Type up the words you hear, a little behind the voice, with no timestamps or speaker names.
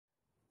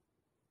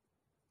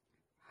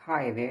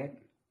Hi there.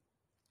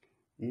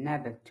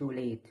 Never too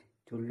late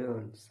to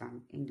learn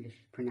some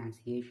English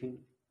pronunciation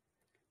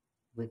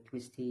with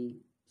twisty,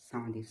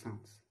 soundy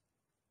sounds.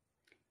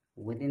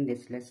 Within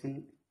this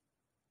lesson,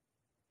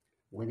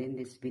 within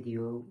this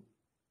video,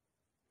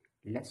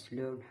 let's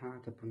learn how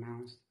to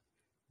pronounce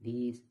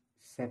these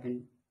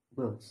 7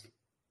 words.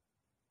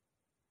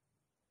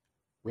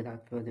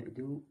 Without further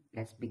ado,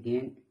 let's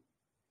begin.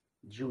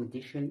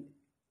 Judicial,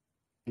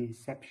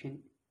 inception,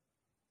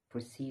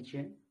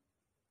 procedure,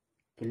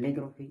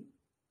 calligraphy,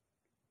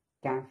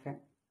 camphor,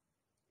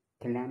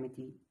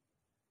 calamity,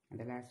 and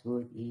the last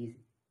word is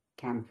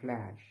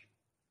camouflage.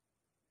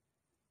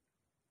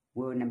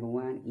 Word number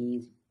 1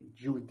 is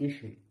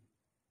judicial.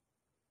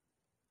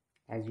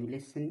 As you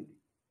listen,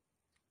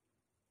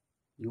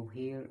 you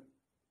hear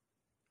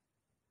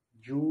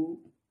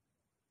judicial,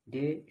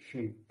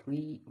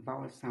 3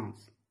 vowel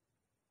sounds.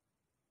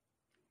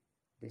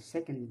 The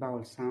second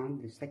vowel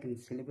sound, the second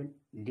syllable,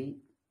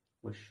 D,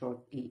 with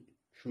short E,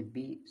 should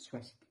be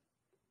stressed.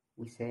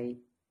 We say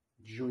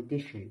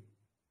judicial.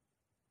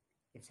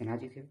 It's an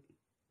adjective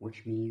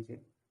which means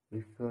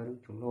referring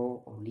to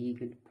law or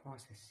legal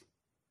process.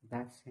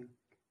 That's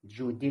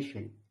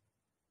judicial.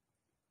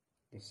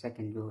 The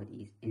second word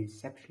is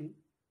inception.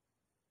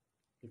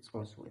 It's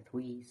also a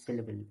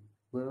 3-syllable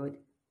word.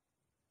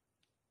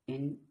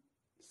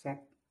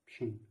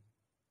 Inception.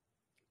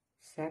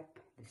 Sep,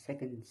 the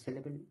second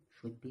syllable,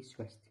 should be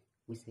stressed.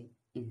 We say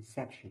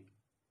inception.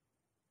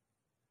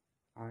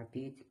 I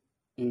repeat,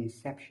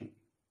 inception.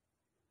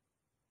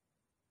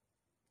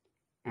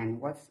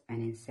 And what's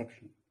an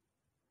inception?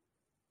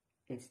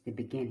 It's the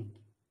beginning.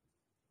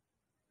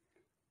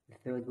 The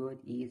third word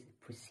is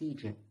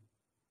procedure.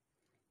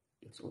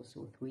 It's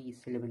also a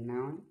 3-syllable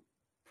noun,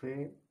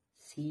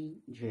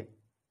 procedure.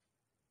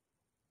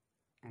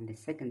 And the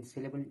second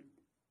syllable,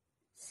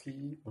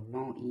 C or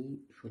long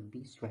E, should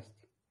be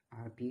stressed.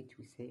 I repeat,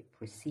 we say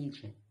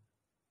procedure.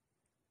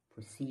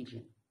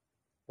 Procedure.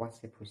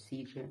 What's a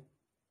procedure?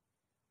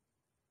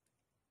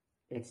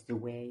 It's the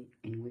way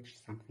in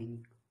which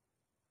something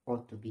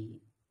ought to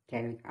be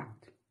carried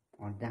out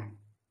or done.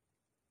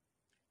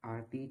 I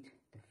repeat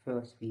the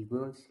first 3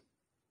 words: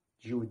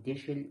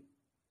 judicial,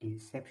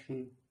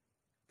 inception,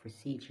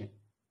 procedure.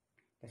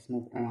 Let's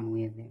move on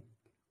with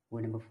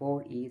word number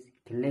 4 is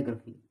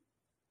calligraphy.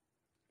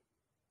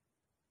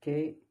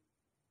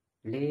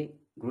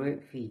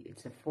 Calligraphy.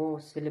 It's a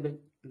 4-syllable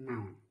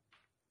noun.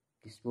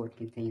 This word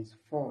contains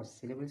 4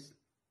 syllables.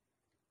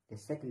 The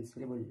second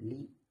syllable,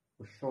 li,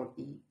 with short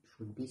E,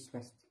 should be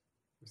stressed.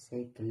 We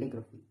say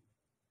calligraphy.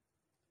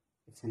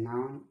 It's a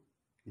noun.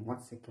 And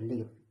what's a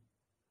calligraphy?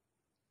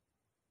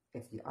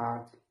 It's the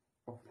art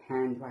of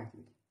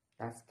handwriting.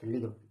 That's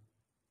calligraphy.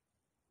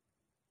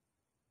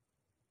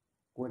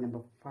 Word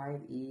number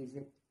 5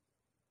 is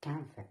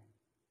camphor.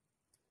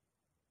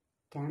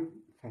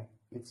 Camphor.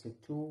 It's a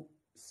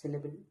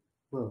 2-syllable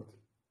word.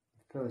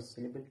 The first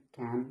syllable,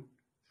 cam,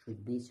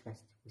 should be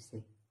stressed. We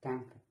say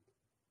camphor.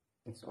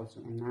 It's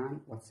also a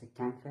noun. What's a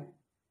camphor?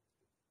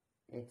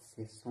 It's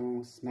a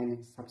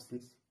strong-smelling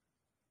substance.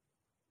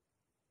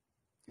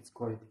 It's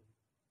called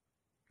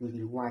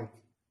usually white.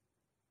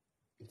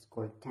 It's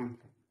called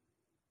camphor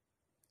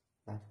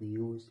that we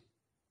use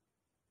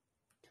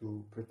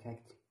to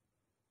protect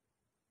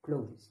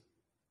clothes.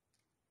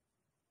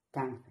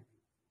 Camphor.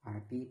 I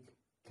repeat,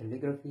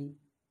 calligraphy,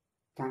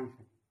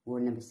 camphor.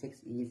 Word number 6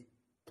 is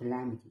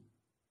calamity.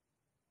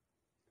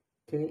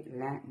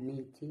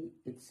 Calamity.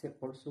 It's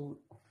also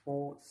a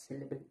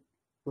 4-syllable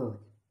word.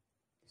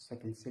 The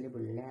second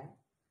syllable, la,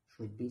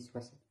 should be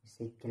stressed. We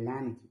say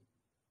calamity.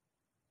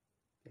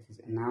 This is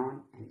a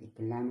noun, and a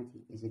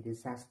calamity is a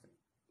disaster.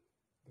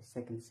 The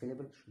second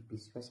syllable should be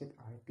stressed.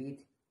 I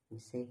repeat, we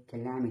say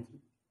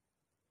calamity.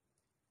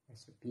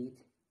 Let's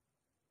repeat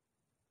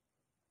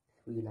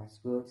 3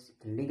 last words: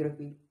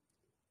 calligraphy,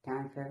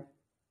 camphor,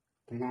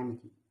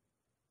 calamity.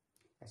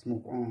 Let's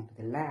move on to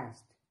the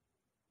last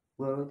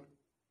word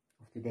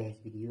of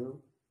today's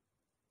video.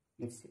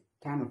 It's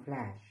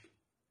camouflage.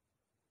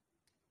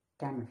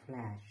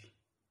 Camouflage.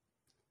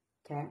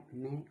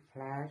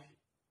 Camouflage.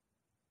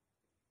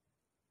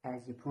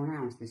 As you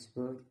pronounce this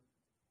word,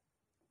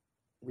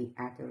 we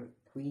utter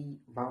 3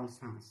 vowel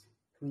sounds,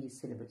 3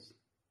 syllables.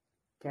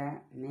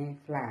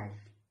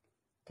 Camouflage.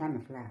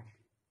 Camouflage.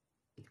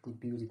 It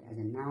could be used as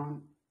a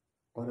noun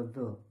or a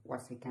verb.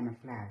 What's a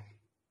camouflage?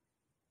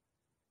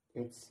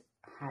 It's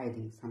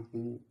hiding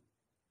something,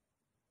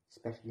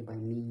 especially by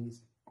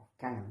means of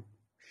color,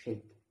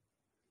 shape.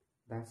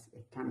 That's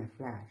a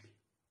camouflage.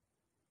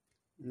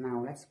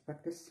 Now let's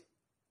practice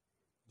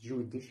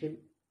judicial,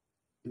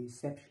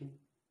 inception,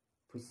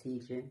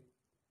 procedure,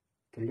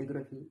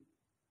 calligraphy,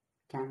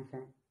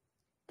 camphor,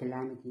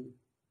 calamity,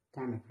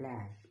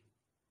 camouflage.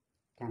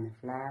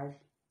 Camouflage,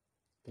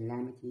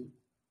 calamity,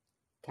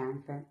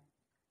 camphor,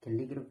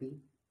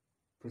 calligraphy,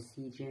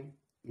 procedure,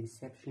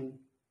 inception,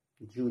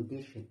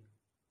 judicial.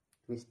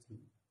 Twisty,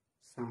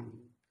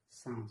 soundy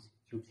sounds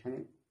YouTube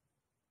channel.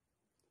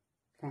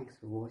 Thanks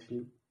for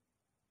watching.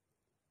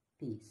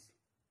 Peace.